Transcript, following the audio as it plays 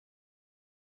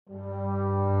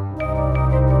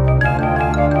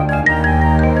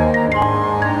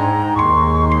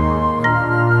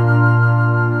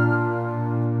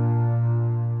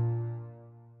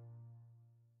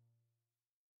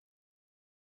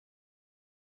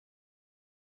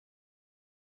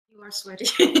You are sweaty.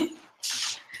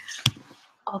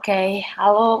 Okay,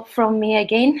 hello from me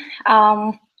again.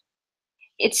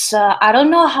 It's I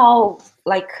don't know how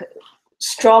like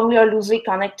strongly or loosely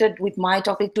connected with my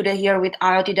topic today here with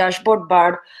IoT dashboard,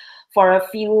 but for a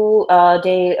few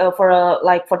day for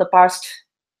for the past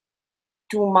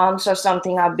 2 months or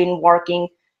something, I've been working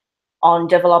on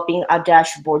developing a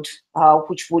dashboard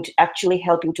which would actually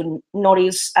help you to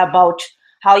notice about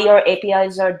how your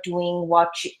APIs are doing,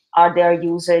 what are their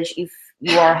usage, if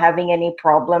you are having any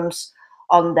problems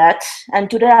on that. And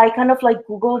today I kind of like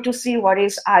Google to see what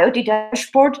is IoT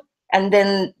dashboard, and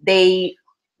then they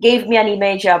gave me an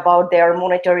image about their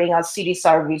monitoring a city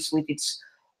service with its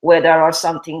weather or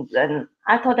something. Then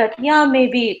I thought that yeah,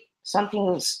 maybe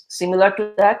something similar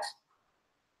to that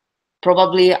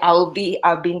probably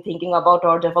I've been thinking about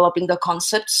or developing the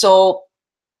concept. So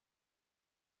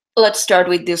let's start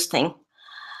with this thing.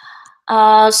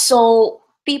 So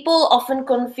people often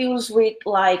confuse with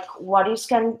like what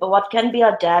can be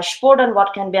a dashboard and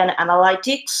what can be an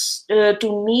analytics.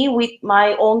 To me, with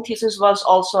my own thesis was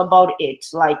also about it,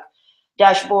 like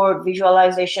dashboard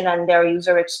visualization and their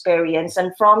user experience.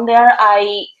 And from there,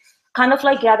 I kind of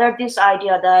like gathered this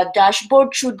idea that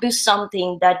dashboard should be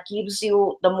something that gives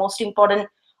you the most important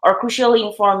or crucial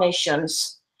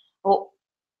informations,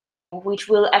 which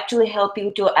will actually help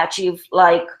you to achieve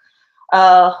like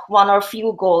one or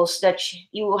few goals that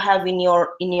you have in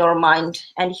your mind.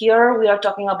 And here we are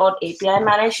talking about API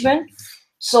management.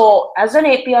 So as an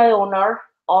API owner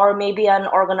or maybe an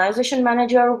organization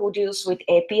manager who deals with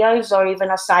APIs or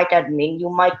even a site admin, you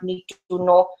might need to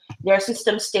know their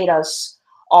system status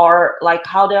or like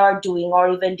how they are doing or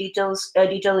even detailed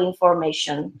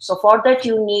information. So for that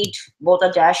you need both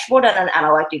a dashboard and an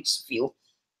analytics view.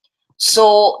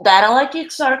 So the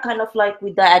analytics are kind of like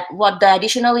with that what the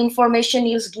additional information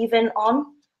is given on,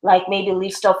 like maybe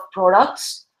list of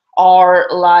products or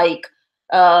like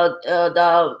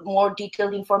the more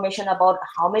detailed information about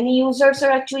how many users are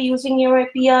actually using your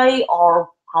API or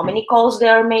how many calls they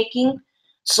are making.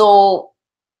 So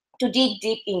to dig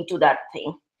deep into that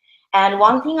thing. And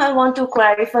one thing I want to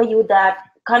clarify you that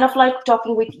kind of like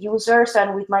talking with users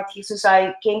and with my thesis,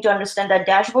 I came to understand that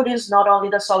dashboard is not only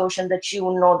the solution that you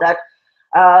know that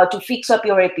to fix up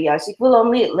your APIs. It will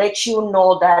only let you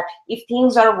know that if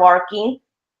things are working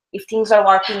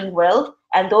well,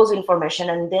 and those information,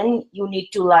 and then you need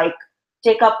to like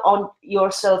take up on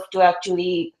yourself to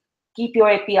actually keep your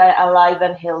API alive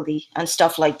and healthy and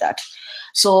stuff like that.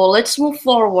 So let's move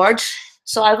forward.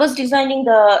 So I was designing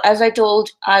as I told,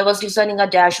 I was designing a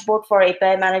dashboard for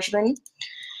API management.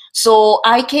 So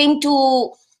I came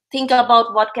to think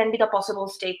about what can be the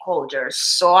possible stakeholders.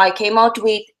 So I came out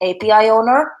with API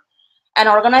owner, an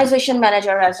organization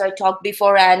manager, as I talked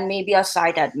before, and maybe a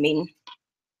site admin.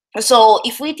 So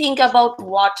if we think about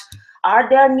what are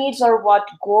their needs or what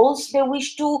goals they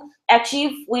wish to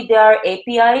achieve with their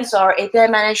APIs or API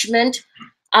management,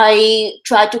 I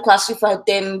try to classify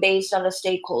them based on the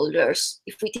stakeholders.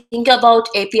 If we think about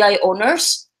API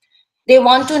owners, they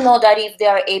want to know that if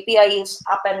their API is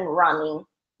up and running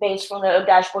based on the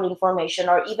dashboard information,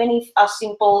 or even if a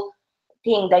simple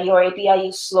thing that your API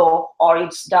is slow or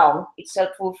it's down, it's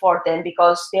helpful for them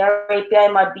because their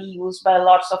API might be used by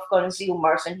lots of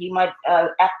consumers, and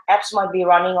apps might be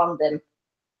running on them,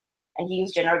 and he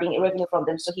is generating revenue from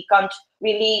them. So he can't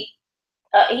really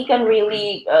he can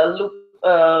really look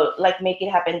like make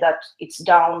it happen that it's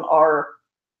down or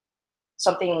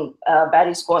something bad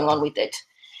is going on with it.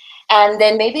 And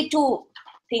then maybe to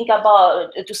think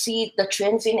about to see the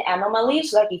trends in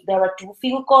anomalies, like if there are too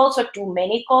few calls or too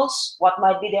many calls, what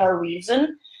might be their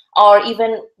reason, or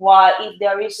even why if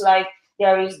there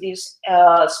is this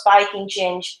spike in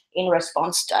change in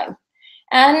response time.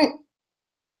 And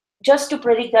just to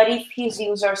predict that if his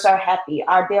users are happy,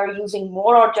 are they using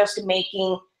more or just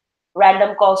making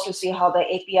random calls to see how the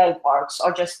API works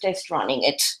or just test running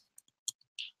it.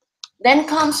 Then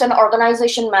comes an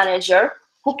organization manager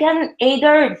who can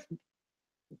either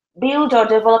build or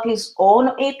develop his own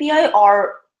API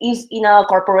or is in a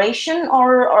corporation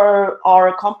or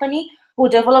a company who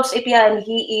develops API, and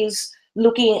he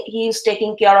is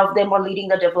taking care of them or leading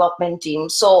the development team.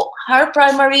 So her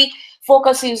primary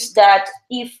focus is that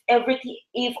if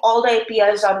all the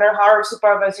APIs under her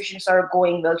supervisions are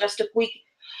going well, just a quick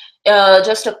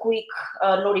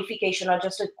notification or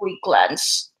just a quick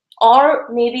glance. Or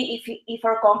maybe if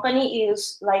our company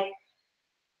is like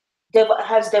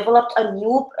has developed a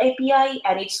new API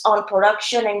and it's on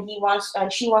production,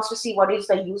 and she wants to see what is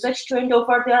the usage trend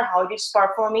over there, how it is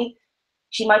performing,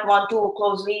 she might want to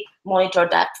closely monitor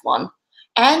that one.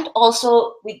 And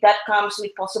also with that comes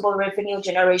with possible revenue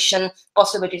generation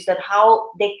possibilities, that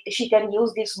how she can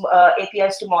use these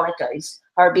APIs to monetize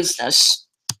her business.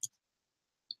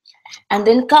 And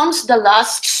then comes the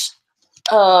last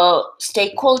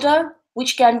stakeholder,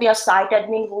 which can be a site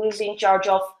admin who is in charge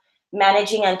of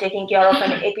managing and taking care of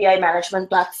an API management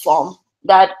platform.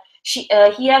 That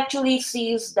he actually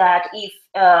sees that if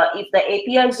the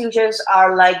API's users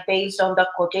are like based on the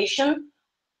quotation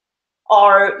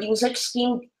or usage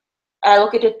scheme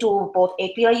allocated to both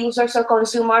API users or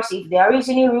consumers, if there is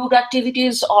any rude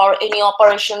activities or any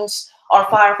operations or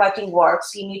firefighting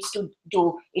works he needs to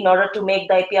do in order to make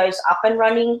the APIs up and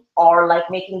running or like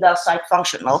making the site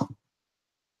functional.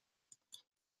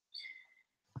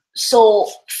 So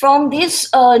from these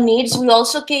needs, we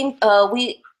also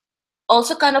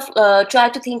kind of try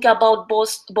to think about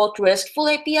both RESTful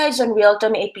APIs and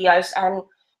real-time APIs, and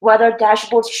whether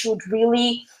dashboards should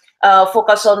really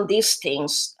focus on these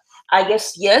things. I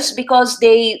guess yes, because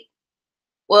the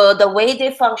way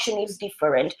they function is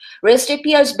different. REST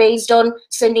API is based on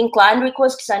sending client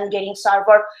requests and getting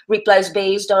server replies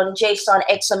based on JSON,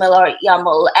 XML, or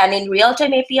YAML. And in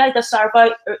real-time API, the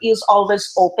server is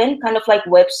always open, kind of like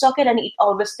WebSocket, and it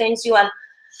always sends you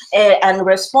and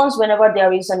responds whenever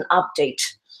there is an update.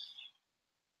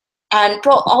 And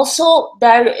also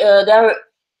there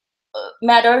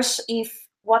matters if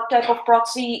what type of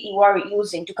proxy you are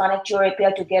using to connect your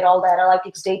API to get all the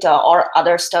analytics data or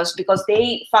other stuff, because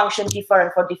they function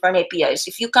different for different APIs.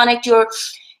 If you connect your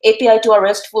API to a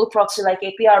RESTful proxy like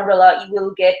API Umbrella, you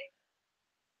will get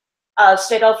a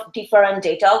set of different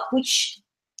data, which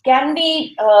can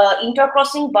be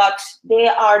intercrossing, but they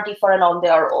are different on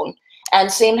their own.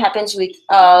 And same happens with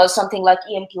something like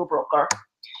EMQ broker.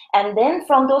 And then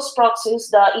from those proxies,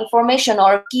 the information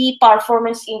or key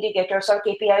performance indicators or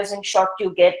KPIs in short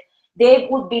you get, they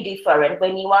would be different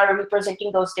when you are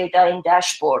representing those data in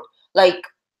dashboard. Like,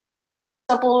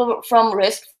 for example, from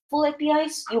RESTful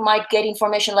APIs, you might get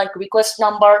information like request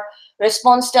number,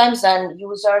 response times, and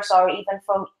users, or even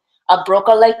from a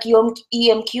broker like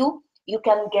EMQ, you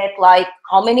can get like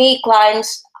how many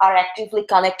clients are actively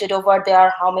connected over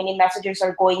there, how many messages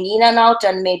are going in and out,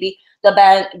 and maybe the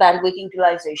bandwidth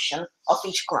utilization of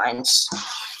each clients.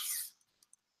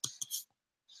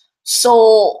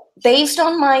 So based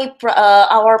on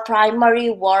our primary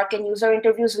work and user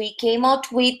interviews, we came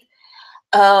out with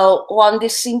on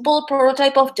this simple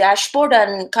prototype of dashboard,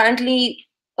 and currently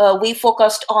we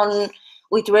focused on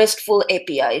with RESTful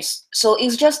APIs. So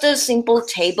it's just a simple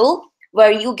table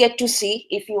where you get to see,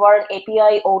 if you are an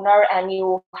API owner and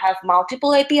you have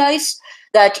multiple APIs,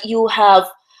 that you have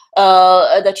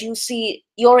that you see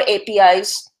your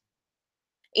APIs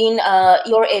in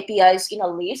a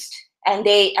list, and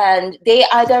they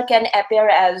either can appear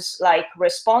as like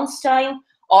response time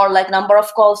or like number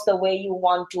of calls, the way you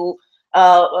want to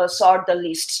sort the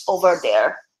lists over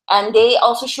there. And they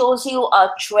also shows you a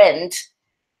trend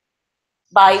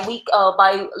by week,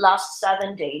 by last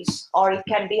 7 days, or it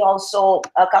can be also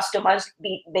customized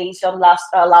based on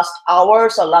last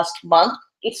hours or last month.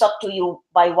 It's up to you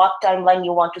by what timeline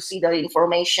you want to see the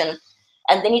information.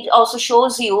 And then it also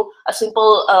shows you a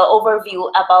simple overview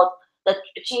about the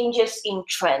changes in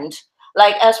trend.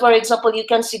 Like, as for example, you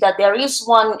can see that there is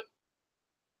one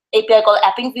API called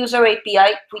APInf user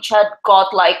API, which had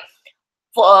got like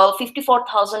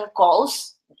 54,000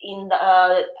 calls in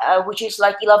the, which is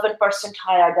like 11%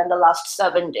 higher than the last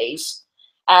 7 days.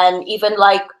 And even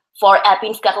like for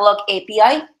APInf catalog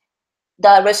API,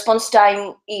 the response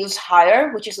time is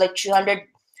higher, which is like 200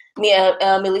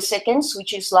 milliseconds,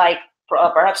 which is like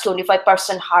perhaps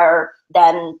 25% higher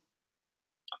than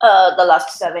the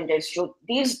last 7 days. So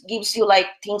this gives you like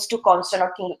things to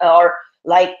consider, or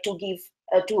like to give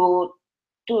to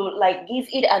like give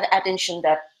it an attention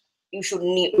that you should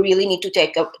really need to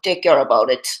take care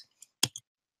about it.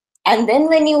 And then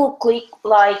when you click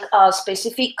like a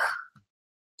specific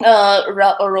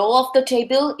row of the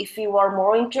table, if you are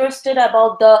more interested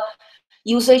about the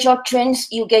usage or trends,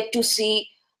 you get to see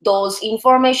those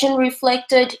information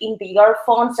reflected in bigger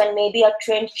fonts and maybe a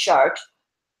trend chart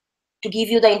to give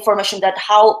you the information that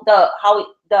how the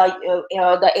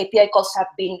API calls have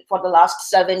been for the last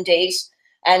 7 days,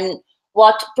 and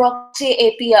what proxy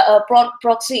API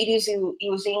proxy it is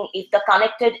using, if the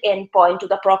connected endpoint to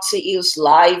the proxy is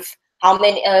live, how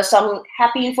many some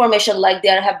happy information like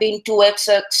there have been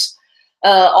 2xx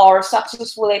or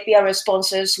successful API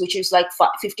responses, which is like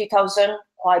 50,000,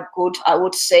 quite good, I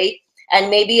would say,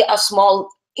 and maybe a small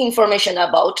information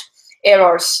about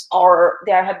errors, or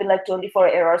there have been like 24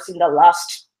 errors in the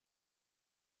last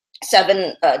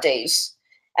 7 days.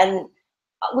 And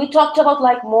we talked about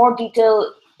like more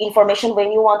detailed information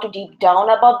when you want to deep down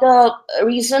about the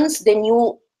reasons, then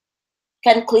you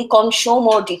can click on show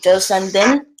more details, and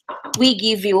then we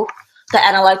give you the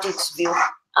analytics view.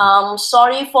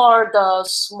 Sorry for the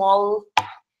small,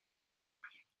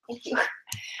 thank you.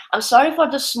 I'm sorry for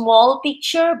the small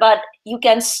picture, but you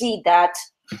can see that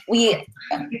we,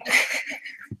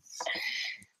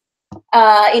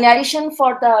 in addition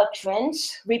for the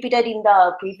trends repeated in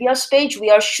the previous page, we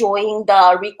are showing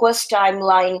the request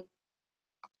timeline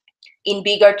in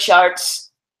bigger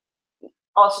charts,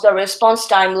 also the response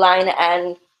timeline,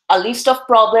 and a list of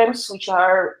problems which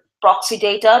are proxy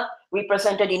data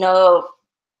represented in a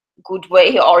good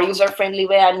way or user-friendly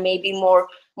way, and maybe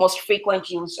most frequent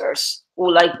users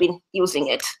who like been using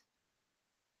it.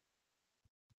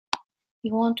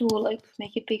 You want to like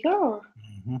make it bigger, or?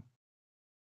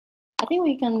 I think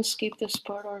we can skip this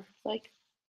part, or like.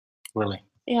 Really?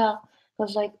 Yeah,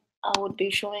 because like I would be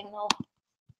showing now.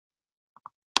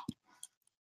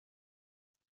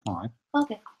 All right.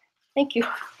 Okay, thank you.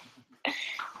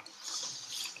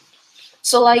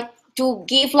 So like to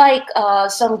give like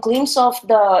some glimpse of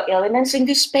the elements in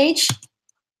this page,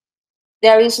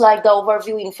 there is like the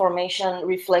overview information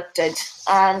reflected,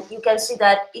 and you can see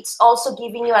that it's also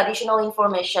giving you additional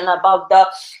information about the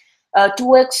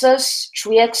 2x's,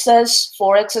 3x's,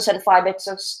 4x's, and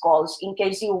 5x's calls in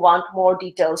case you want more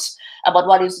details about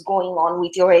what is going on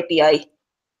with your API.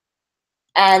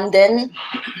 And then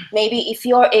maybe if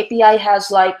your API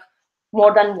has like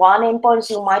more than one endpoints,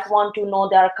 you might want to know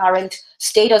their current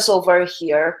status over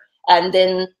here. And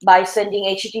then by sending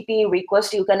HTTP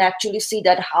request, you can actually see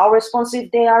that how responsive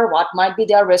they are, what might be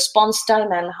their response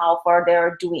time, and how far they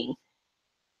are doing.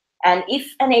 And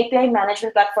if an API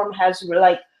management platform has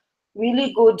like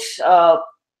really good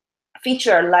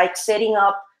feature like setting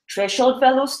up threshold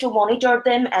values to monitor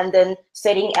them and then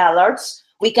setting alerts,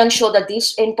 we can show that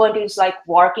this endpoint is like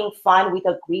working fine with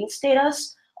a green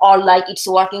status, or like it's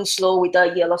working slow with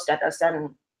a yellow status, and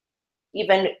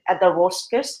even at the worst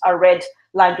case, a red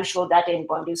line to show that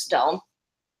endpoint is down.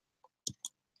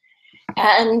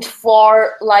 And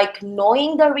for like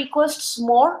knowing the requests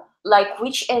more, like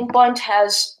which endpoint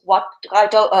has what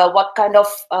kind of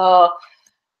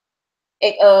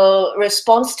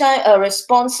response time,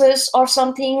 responses or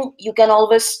something, you can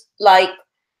always like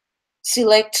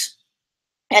select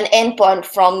an endpoint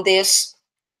from this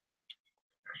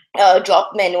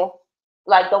drop menu,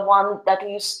 like the one that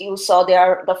you saw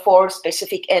there, the 4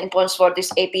 specific endpoints for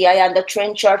this API, and the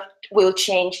trend chart will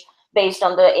change based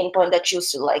on the endpoint that you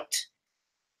select.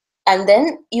 And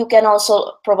then you can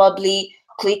also probably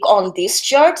click on these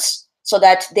charts so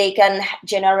that they can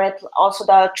generate also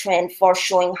the trend for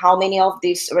showing how many of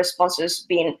these responses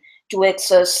been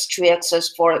 2x's,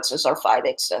 3x's, 4x's, or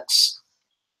 5x's.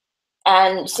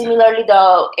 And similarly,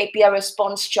 the API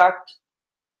response chart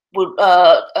would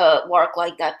work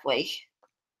like that way.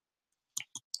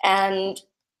 And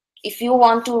if you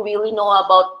want to really know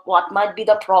about what might be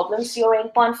the problems your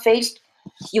endpoint faced,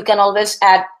 you can always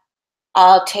add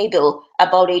a table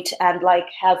about it and like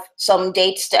have some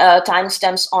dates,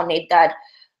 timestamps on it, that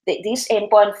this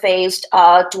endpoint faced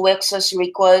 2x's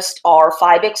request or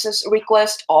 5x's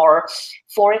request or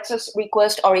 4x's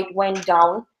request, or it went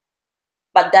down.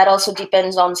 But that also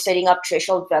depends on setting up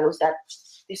threshold values, that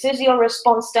this is your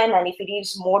response time, and if it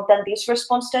is more than this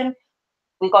response time,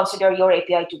 we consider your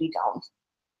API to be down.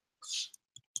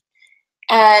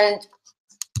 And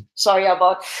sorry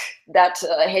about that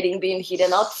heading being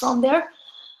hidden out from there.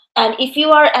 And if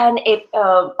you are an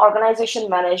organization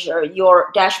manager,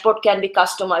 your dashboard can be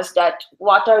customized, that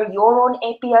what are your own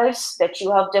APIs that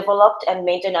you have developed and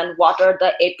maintained, and what are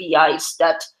the APIs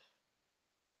that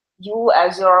you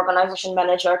as your organization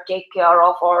manager take care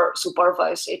of or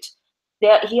supervise it.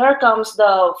 Here comes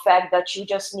the fact that you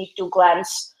just need to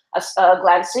glance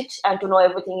it and to know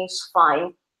everything is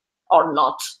fine or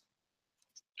not.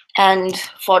 And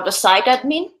for the site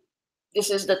admin,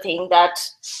 this is the thing that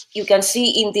you can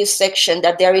see in this section,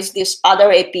 that there is this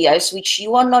other APIs which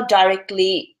you are not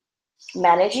directly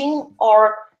managing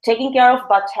or taking care of,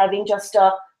 but having just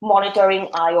a monitoring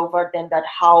eye over them, that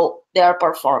how they are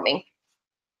performing.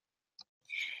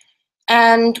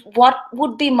 And what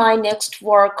would be my next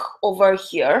work over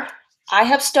here? I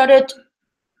have started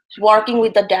working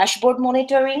with the dashboard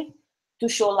monitoring to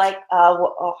show like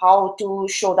how to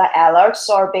show the alerts,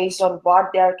 or based on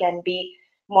what there can be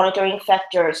monitoring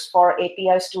factors for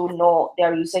APIs to know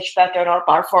their usage pattern or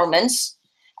performance.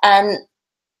 And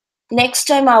next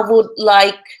time I would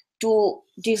like to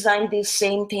design this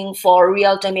same thing for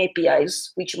real-time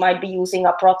APIs, which might be using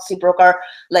a proxy broker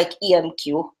like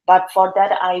EMQ. But for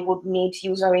that, I would need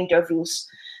user interviews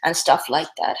and stuff like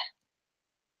that.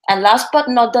 And last but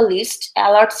not the least,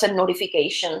 alerts and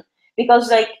notification.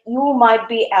 Because like you might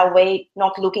be away,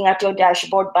 not looking at your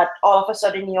dashboard, but all of a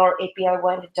sudden your API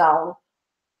went down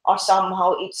or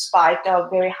somehow it spiked a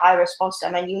very high response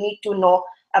time, and you need to know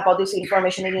about this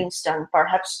information in instant,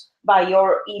 perhaps by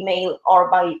your email or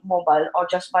by mobile or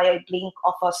just by a blink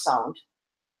of a sound.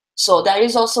 So that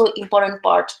is also important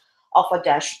part of a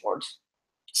dashboard.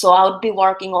 So I would be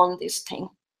working on this thing.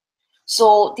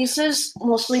 So this is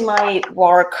mostly my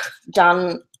work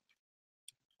done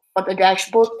for the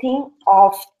dashboard thing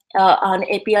of an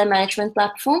API management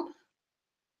platform.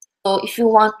 So if you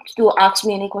want to ask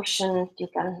me any question, you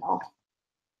can now.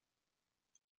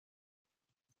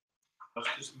 Does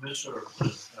this measure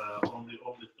only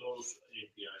those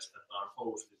APIs that are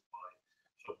hosted by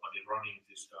somebody running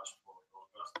this dashboard, or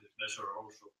does this measure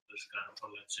also this kind of,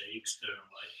 let's say, external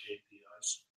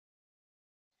APIs?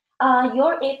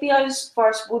 Your APIs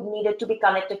first would need to be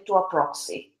connected to a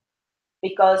proxy,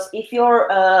 because if your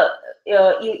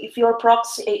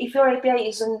proxy, if your API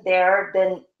isn't there,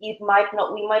 then we might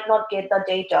not get the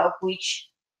data which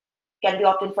can be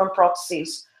obtained from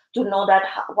proxies to know that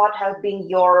what have been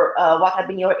your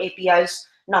API's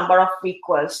number of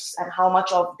requests and how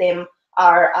much of them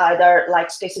are either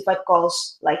like specified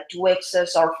calls like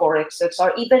 2x's or 4x's,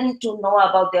 or even to know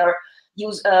about their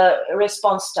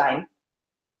response time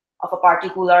of a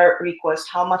particular request,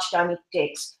 how much time it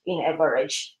takes in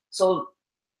average. So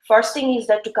first thing is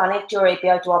that to connect your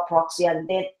API to a proxy and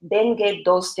then get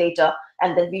those data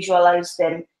and then visualize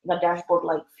them in a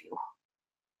dashboard-like view.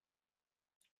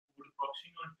 Would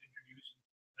proxy not introduce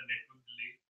a network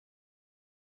delay?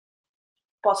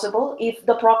 Possible if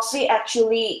the proxy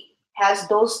actually has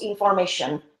those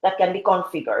information that can be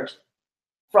configured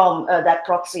from that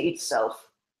proxy itself,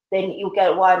 then you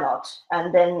can, why not?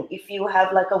 And then if you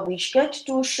have like a widget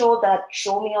to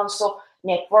show me also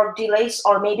network delays,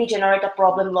 or maybe generate a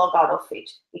problem log out of it,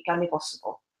 it can be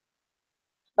possible.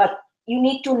 But you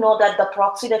need to know that the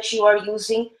proxy that you are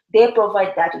using, they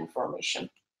provide that information.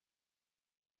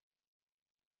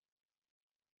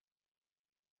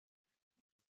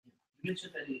 You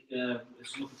mentioned that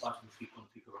some of the parts must be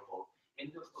configurable. Can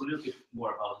you talk a little bit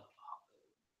more about how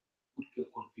you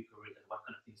configure it and what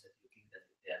kind of things that you think that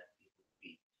it would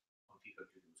be configured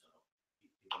to do? So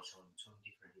people showing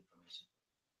different information.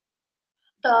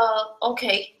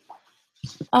 Okay.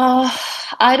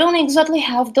 I don't exactly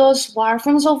have those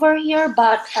wireframes over here,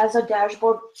 but as a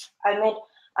dashboard, I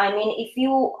mean, if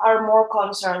you are more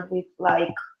concerned with like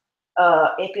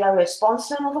API response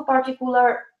time of a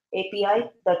particular API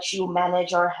that you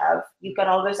manage or have, you can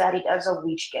always add it as a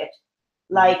widget.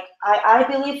 Like I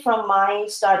believe from my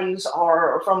studies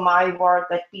or from my work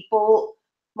that people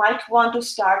might want to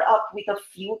start up with a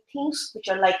few things which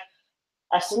are like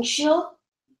essential.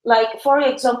 Like for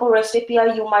example, REST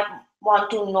API, you might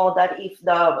want to know that if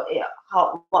the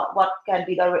what can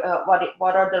be the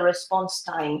what are the response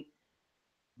time,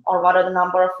 or what are the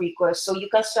number of requests. So you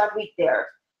can start with there,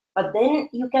 but then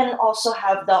you can also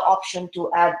have the option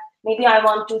to add, maybe I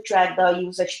want to track the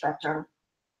usage pattern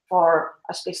for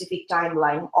a specific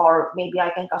timeline, or maybe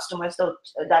I can customize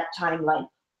that timeline,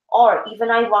 or even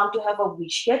I want to have a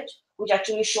widget which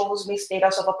actually shows me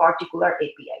status of a particular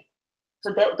API.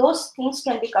 So those things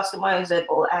can be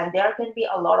customizable, and there can be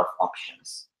a lot of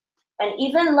options. And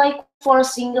even like for a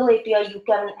single API, you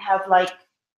can have like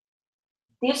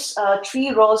these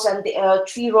 3 rows, and the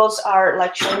 3 rows are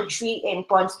like showing 3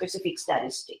 endpoint specific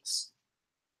statistics.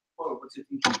 Or what's it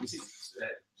thinking? Is it,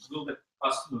 will the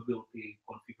customer will be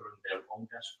configuring their own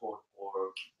dashboard,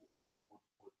 or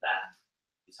would that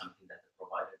be something that the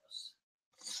provider does?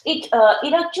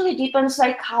 It actually depends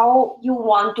like how you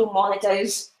want to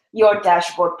monetize your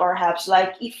dashboard. Perhaps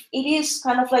like if it is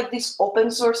kind of like this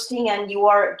open source thing and you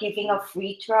are giving a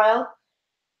free trial,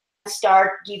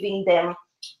 start giving them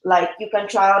like you can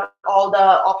try out all the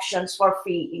options for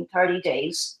free in 30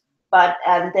 days. But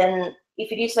and then if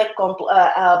it is like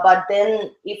but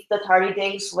then if the 30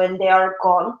 days when they are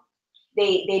gone,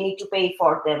 they need to pay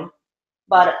for them.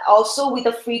 But also with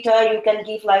a free trial, you can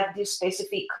give like this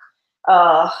specific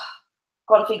uh,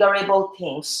 configurable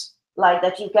things, like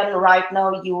that you can right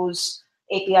now use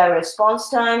API response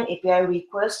time, API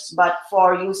requests, but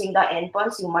for using the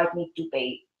endpoints, you might need to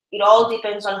pay. It all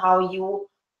depends on how you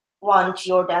want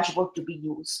your dashboard to be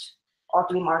used or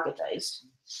to be marketized.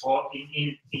 Well,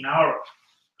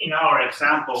 in our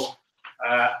example,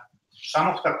 some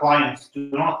of the clients do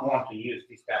not want to use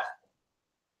this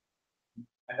dashboard,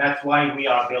 and that's why we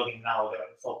are building now the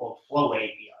so-called Flow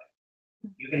API.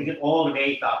 You can get all the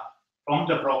data from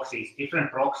the proxies,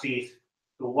 different proxies,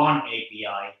 to one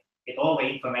API, get all the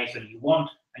information you want,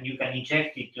 and you can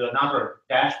inject it to another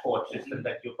dashboard system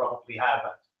that you probably have,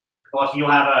 because you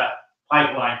have a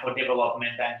pipeline for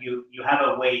development and you have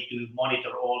a way to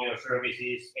monitor all your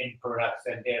services, end products,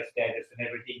 and their status and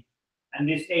everything. And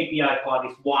this API part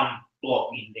is one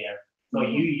block in there. So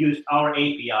you use our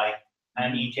API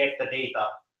and inject the data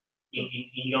in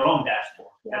your own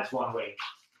dashboard. Yeah. That's one way.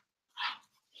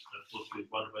 That would be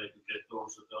one way to get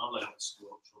also the alerts to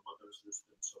other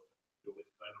systems. So you would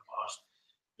kind of ask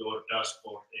your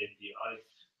dashboard API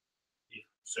if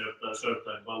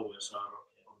certain values are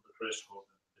on the threshold,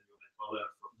 and then you get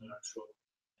alert from the actual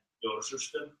your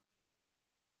system.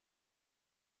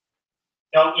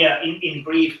 So yeah, in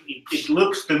brief, it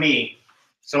looks to me,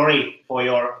 sorry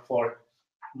for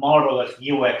marvelous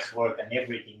UX work and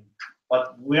everything,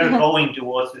 but we're going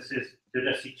towards the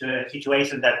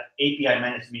situation that API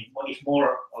management is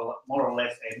more or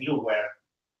less a middleware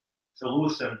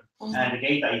solution, and the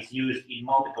data is used in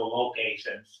multiple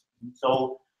locations.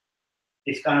 So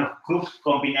this kind of group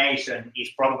combination is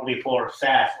probably for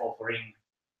SaaS offering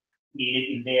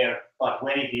needed in there, but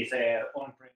when it is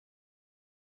on-prem